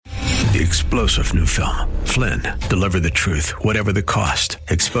The explosive new film, Flynn, deliver the truth, whatever the cost,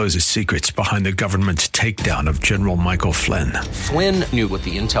 exposes secrets behind the government's takedown of General Michael Flynn. Flynn knew what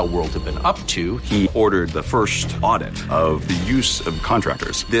the intel world had been up to. He ordered the first audit of the use of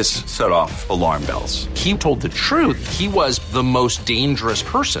contractors. This set off alarm bells. He told the truth. He was the most dangerous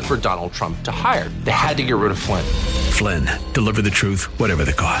person for Donald Trump to hire. They had to get rid of Flynn. Flynn, deliver the truth, whatever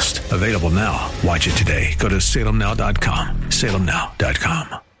the cost. Available now. Watch it today. Go to salemnow.com.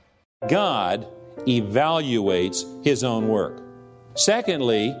 salemnow.com. God evaluates his own work.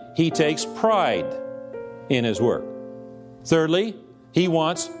 Secondly, he takes pride in his work. Thirdly, he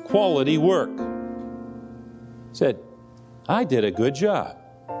wants quality work. He said, I did a good job.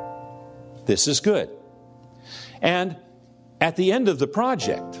 This is good. And at the end of the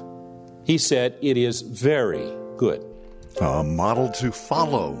project, he said, it is very good. A model to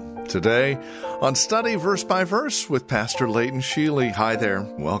follow. Today on Study Verse by Verse with Pastor Leighton Sheely. Hi there.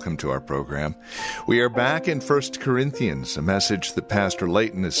 Welcome to our program. We are back in 1 Corinthians, a message that Pastor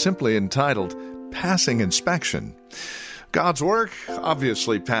Leighton is simply entitled, Passing Inspection. God's work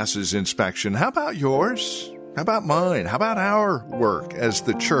obviously passes inspection. How about yours? How about mine? How about our work as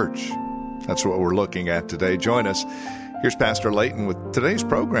the church? That's what we're looking at today. Join us. Here's Pastor Leighton with today's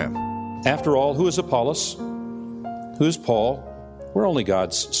program. After all, who is Apollos? Who is Paul? We're only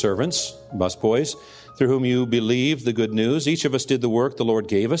God's servants, busboys, through whom you believe the good news. Each of us did the work the Lord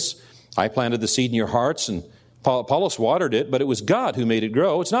gave us. I planted the seed in your hearts, and Apollos watered it, but it was God who made it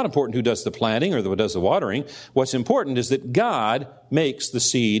grow. It's not important who does the planting or who does the watering. What's important is that God makes the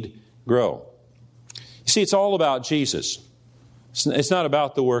seed grow. You see, it's all about Jesus. It's not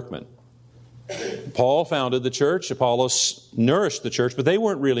about the workman. Paul founded the church. Apollos nourished the church, but they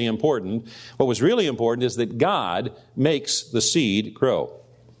weren't really important. What was really important is that God makes the seed grow.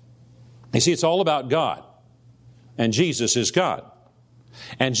 You see, it's all about God. And Jesus is God.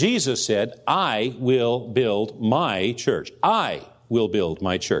 And Jesus said, I will build my church. I will build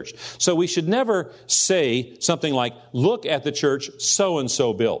my church. So we should never say something like, look at the church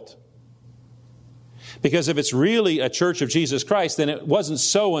so-and-so built. Because if it's really a church of Jesus Christ, then it wasn't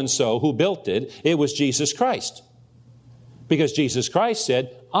so-and-so who built it. It was Jesus Christ. Because Jesus Christ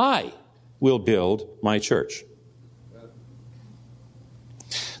said, I will build my church.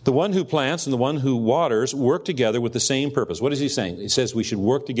 The one who plants and the one who waters work together with the same purpose. What is he saying? He says we should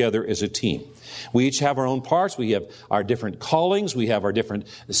work together as a team. We each have our own parts. We have our different callings. We have our different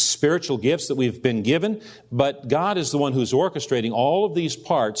spiritual gifts that we've been given. But God is the one who's orchestrating all of these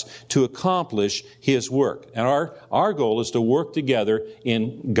parts to accomplish His work. And our goal is to work together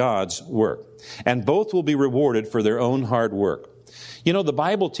in God's work. And both will be rewarded for their own hard work. You know, the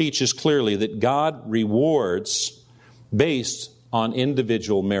Bible teaches clearly that God rewards based on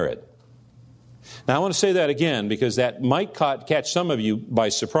individual merit. Now, I want to say that again because that might catch some of you by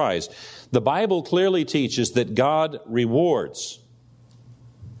surprise. The Bible clearly teaches that God rewards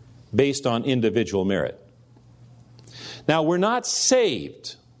based on individual merit. Now, we're not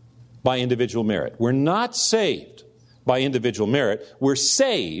saved by individual merit. We're not saved by individual merit. We're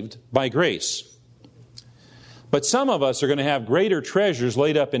saved by grace. But some of us are going to have greater treasures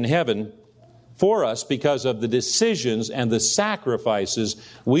laid up in heaven for us because of the decisions and the sacrifices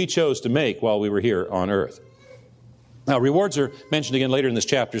we chose to make while we were here on earth. Now, rewards are mentioned again later in this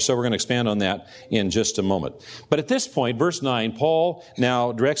chapter, so we're going to expand on that in just a moment. But at this point, verse 9, Paul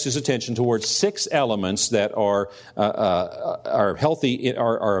now directs his attention towards 6 elements that are healthy,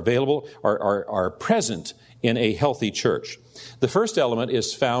 are available, are present in a healthy church. The first element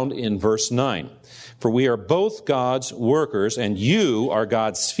is found in verse 9. For we are both God's workers, and you are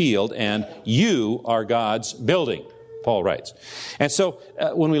God's field, and you are God's building, Paul writes. And so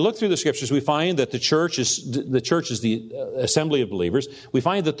when we look through the Scriptures, we find that the church is the assembly of believers. We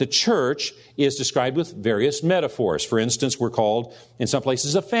find that the church is described with various metaphors. For instance, we're called, in some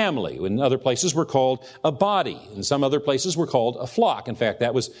places, a family. In other places, we're called a body. In some other places, we're called a flock. In fact,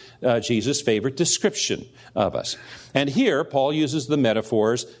 that was Jesus' favorite description of us. And here, Paul uses the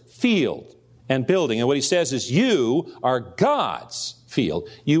metaphors field and building. And what he says is, you are God's field.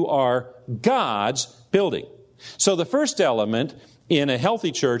 You are God's building. So the first element in a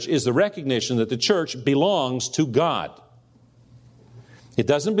healthy church is the recognition that the church belongs to God. It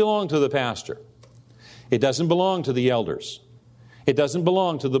doesn't belong to the pastor. It doesn't belong to the elders. It doesn't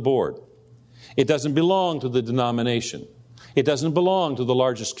belong to the board. It doesn't belong to the denomination. It doesn't belong to the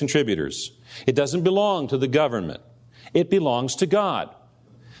largest contributors. It doesn't belong to the government. It belongs to God.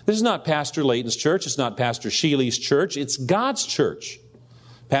 This is not Pastor Leighton's church. It's not Pastor Sheely's church. It's God's church.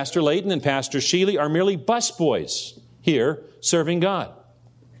 Pastor Leighton and Pastor Sheely are merely busboys here serving God.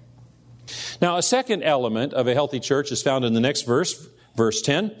 Now, a second element of a healthy church is found in the next verse, Verse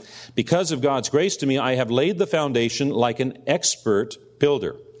 10, because of God's grace to me, I have laid the foundation like an expert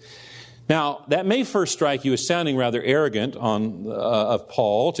builder. Now, that may first strike you as sounding rather arrogant of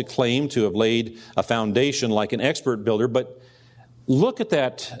Paul to claim to have laid a foundation like an expert builder, but look at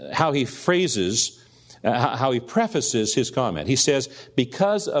that, how he phrases, how he prefaces his comment. He says,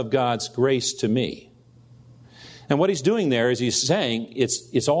 because of God's grace to me. And what he's doing there is he's saying,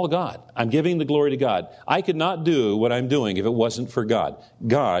 it's all God. I'm giving the glory to God. I could not do what I'm doing if it wasn't for God.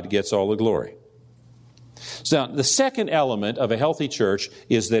 God gets all the glory. So now, the second element of a healthy church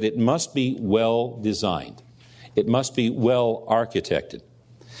is that it must be well designed. It must be well architected.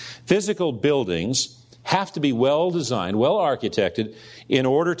 Physical buildings have to be well designed, well architected, in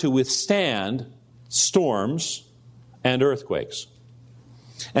order to withstand storms and earthquakes.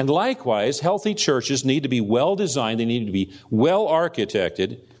 And likewise, healthy churches need to be well designed, they need to be well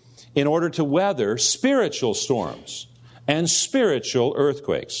architected in order to weather spiritual storms and spiritual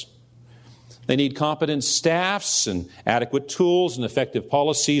earthquakes. They need competent staffs and adequate tools and effective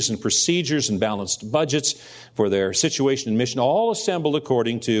policies and procedures and balanced budgets for their situation and mission, all assembled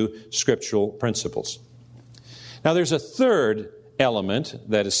according to scriptural principles. Now, there's a third element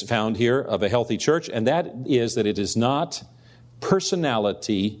that is found here of a healthy church, and that is that it is not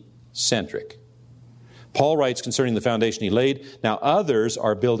personality-centric. Paul writes concerning the foundation he laid, now others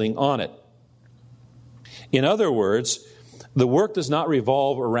are building on it. In other words, the work does not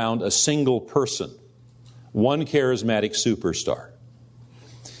revolve around a single person, one charismatic superstar.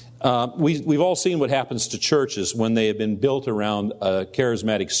 We've all seen what happens to churches when they have been built around a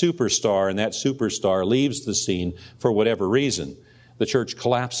charismatic superstar and that superstar leaves the scene for whatever reason. The church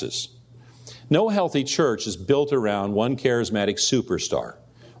collapses. No healthy church is built around one charismatic superstar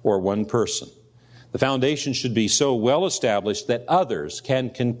or one person. The foundation should be so well established that others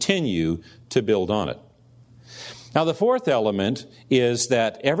can continue to build on it. Now, the fourth element is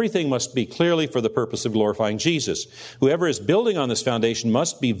that everything must be clearly for the purpose of glorifying Jesus. Whoever is building on this foundation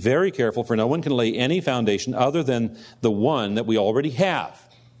must be very careful, for no one can lay any foundation other than the one that we already have,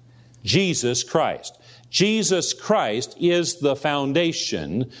 Jesus Christ. Jesus Christ is the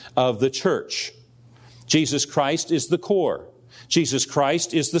foundation of the church. Jesus Christ is the core. Jesus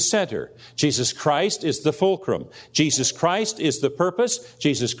Christ is the center. Jesus Christ is the fulcrum. Jesus Christ is the purpose.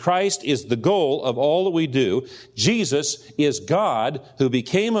 Jesus Christ is the goal of all that we do. Jesus is God who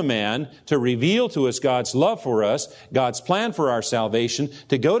became a man to reveal to us God's love for us, God's plan for our salvation,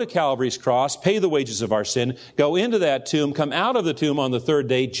 to go to Calvary's cross, pay the wages of our sin, go into that tomb, come out of the tomb on the third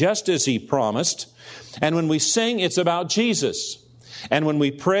day, just as He promised. And when we sing, it's about Jesus. And when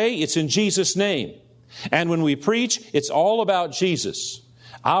we pray, it's in Jesus' name. And when we preach, it's all about Jesus.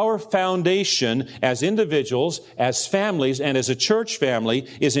 Our foundation as individuals, as families, and as a church family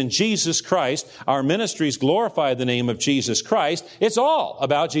is in Jesus Christ. Our ministries glorify the name of Jesus Christ. It's all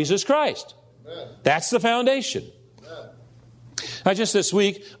about Jesus Christ. Amen. That's the foundation. Now, just this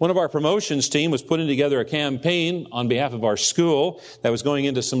week, one of our promotions team was putting together a campaign on behalf of our school that was going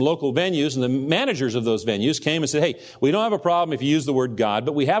into some local venues, and the managers of those venues came and said, hey, we don't have a problem if you use the word God,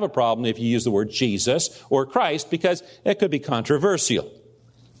 but we have a problem if you use the word Jesus or Christ, because it could be controversial.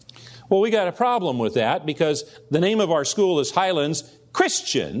 Well, we got a problem with that because the name of our school is Highlands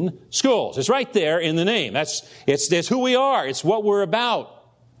Christian Schools. It's right there in the name. It's who we are. It's what we're about.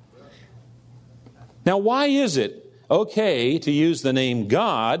 Now, why is it okay to use the name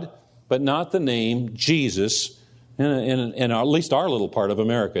God, but not the name Jesus in at least our little part of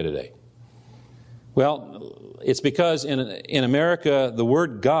America today? Well, it's because in America, the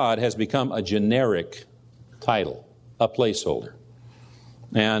word God has become a generic title, a placeholder.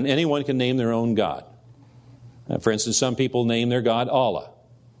 And anyone can name their own God. For instance, some people name their God Allah.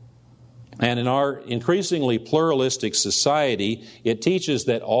 And in our increasingly pluralistic society, it teaches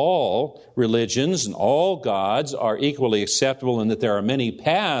that all religions and all gods are equally acceptable and that there are many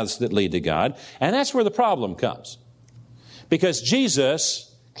paths that lead to God. And that's where the problem comes. Because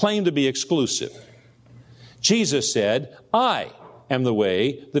Jesus claimed to be exclusive. Jesus said, I am the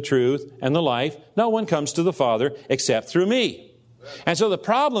way, the truth, and the life. No one comes to the Father except through me. And so the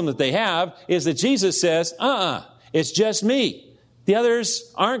problem that they have is that Jesus says, it's just me. The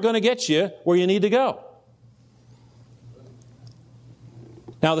others aren't going to get you where you need to go.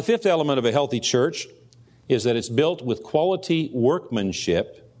 Now, the fifth element of a healthy church is that it's built with quality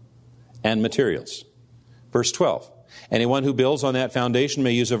workmanship and materials. Verse 12, anyone who builds on that foundation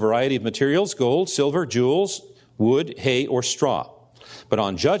may use a variety of materials, gold, silver, jewels, wood, hay, or straw. But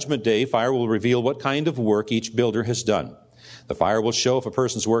on Judgment Day, fire will reveal what kind of work each builder has done. The fire will show if a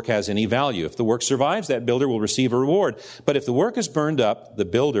person's work has any value. If the work survives, that builder will receive a reward. But if the work is burned up, the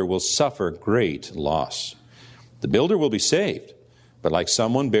builder will suffer great loss. The builder will be saved, but like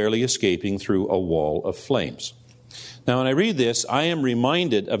someone barely escaping through a wall of flames. Now, when I read this, I am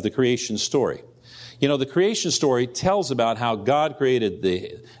reminded of the creation story. You know, the creation story tells about how God created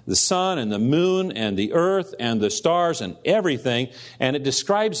the sun and the moon and the earth and the stars and everything, and it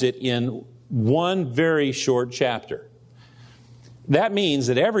describes it in one very short chapter. That means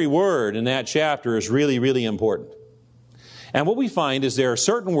that every word in that chapter is really, really important. And what we find is there are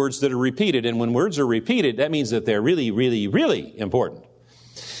certain words that are repeated, and when words are repeated, that means that they're really, really, really important.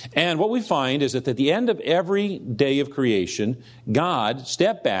 And what we find is that at the end of every day of creation, God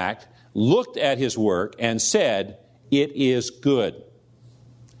stepped back, looked at His work, and said, "It is good."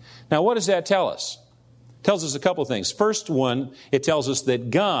 Now, what does that tell us? It tells us a couple things. First one, it tells us that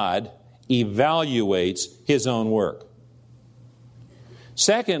God evaluates His own work.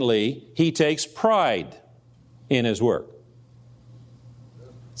 Secondly, He takes pride in His work.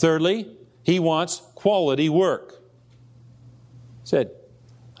 Thirdly, He wants quality work. He said,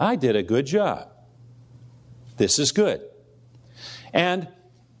 "I did a good job. This is good." And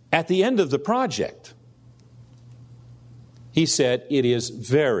at the end of the project, He said, "It is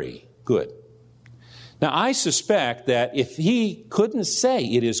very good." Now, I suspect that if He couldn't say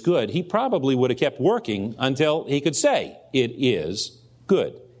it is good, He probably would have kept working until He could say it is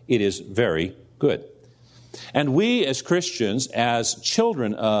good. It is very good. And we as Christians, as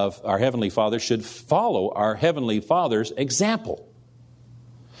children of our Heavenly Father, should follow our Heavenly Father's example.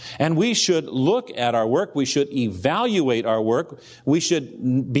 And we should look at our work. We should evaluate our work. We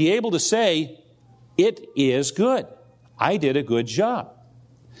should be able to say, "It is good. I did a good job."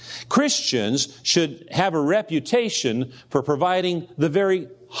 Christians should have a reputation for providing the very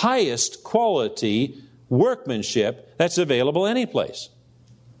highest quality workmanship that's available any place.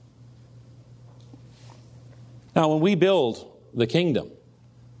 Now, when we build the kingdom,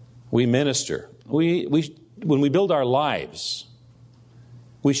 we minister. When we build our lives,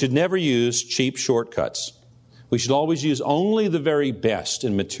 we should never use cheap shortcuts. We should always use only the very best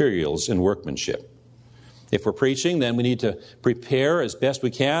in materials and workmanship. If we're preaching, then we need to prepare as best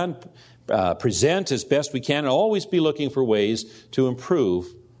we can, present as best we can, and always be looking for ways to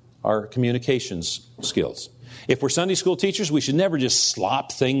improve our communications skills. If we're Sunday school teachers, we should never just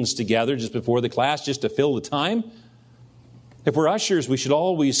slop things together just before the class just to fill the time. If we're ushers, we should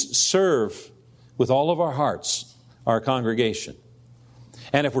always serve with all of our hearts our congregation.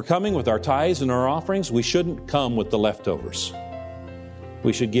 And if we're coming with our tithes and our offerings, we shouldn't come with the leftovers.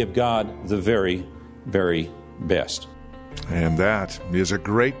 We should give God the very, very best. And that is a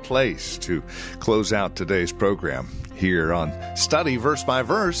great place to close out today's program here on Study Verse by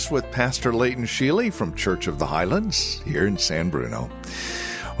Verse with Pastor Leighton Sheely from Church of the Highlands here in San Bruno.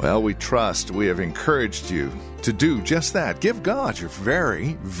 Well, we trust we have encouraged you to do just that. Give God your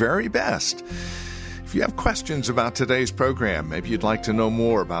very, very best. If you have questions about today's program, maybe you'd like to know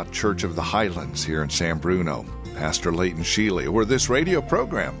more about Church of the Highlands here in San Bruno, Pastor Leighton Sheely, or this radio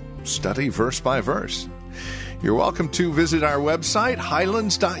program, Study Verse by Verse, you're welcome to visit our website,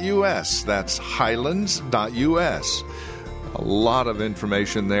 highlands.us. That's highlands.us. A lot of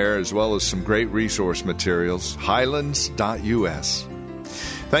information there, as well as some great resource materials, highlands.us.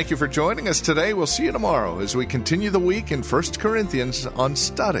 Thank you for joining us today. We'll see you tomorrow as we continue the week in 1 Corinthians on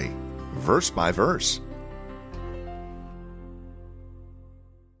Study Verse by Verse.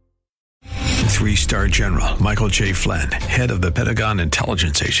 3-star General Michael J. Flynn, head of the Pentagon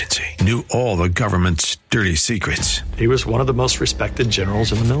Intelligence Agency, knew all the government's dirty secrets. He was one of the most respected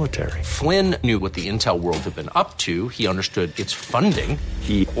generals in the military. Flynn knew what the intel world had been up to. He understood its funding.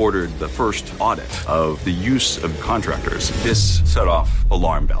 He ordered the first audit of the use of contractors. This set off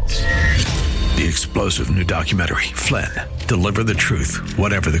alarm bells. The explosive new documentary, Flynn, Deliver the Truth,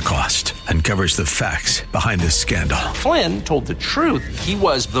 Whatever the Cost, uncovers the facts behind this scandal. Flynn told the truth. He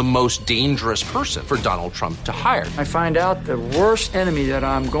was the most dangerous person for Donald Trump to hire. I find out the worst enemy that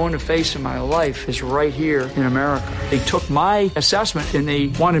I'm going to face in my life is right here in America. They took my assessment and they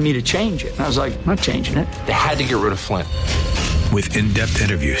wanted me to change it. And I was like, I'm not changing it. They had to get rid of Flynn. With in-depth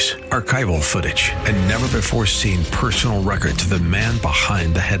interviews, archival footage, and never-before-seen personal records of the man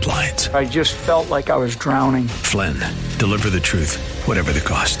behind the headlines. I just felt like I was drowning. Flynn, Deliver the Truth, Whatever the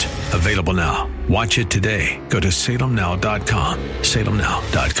Cost. Available now. Watch it today. Go to salemnow.com.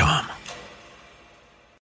 salemnow.com.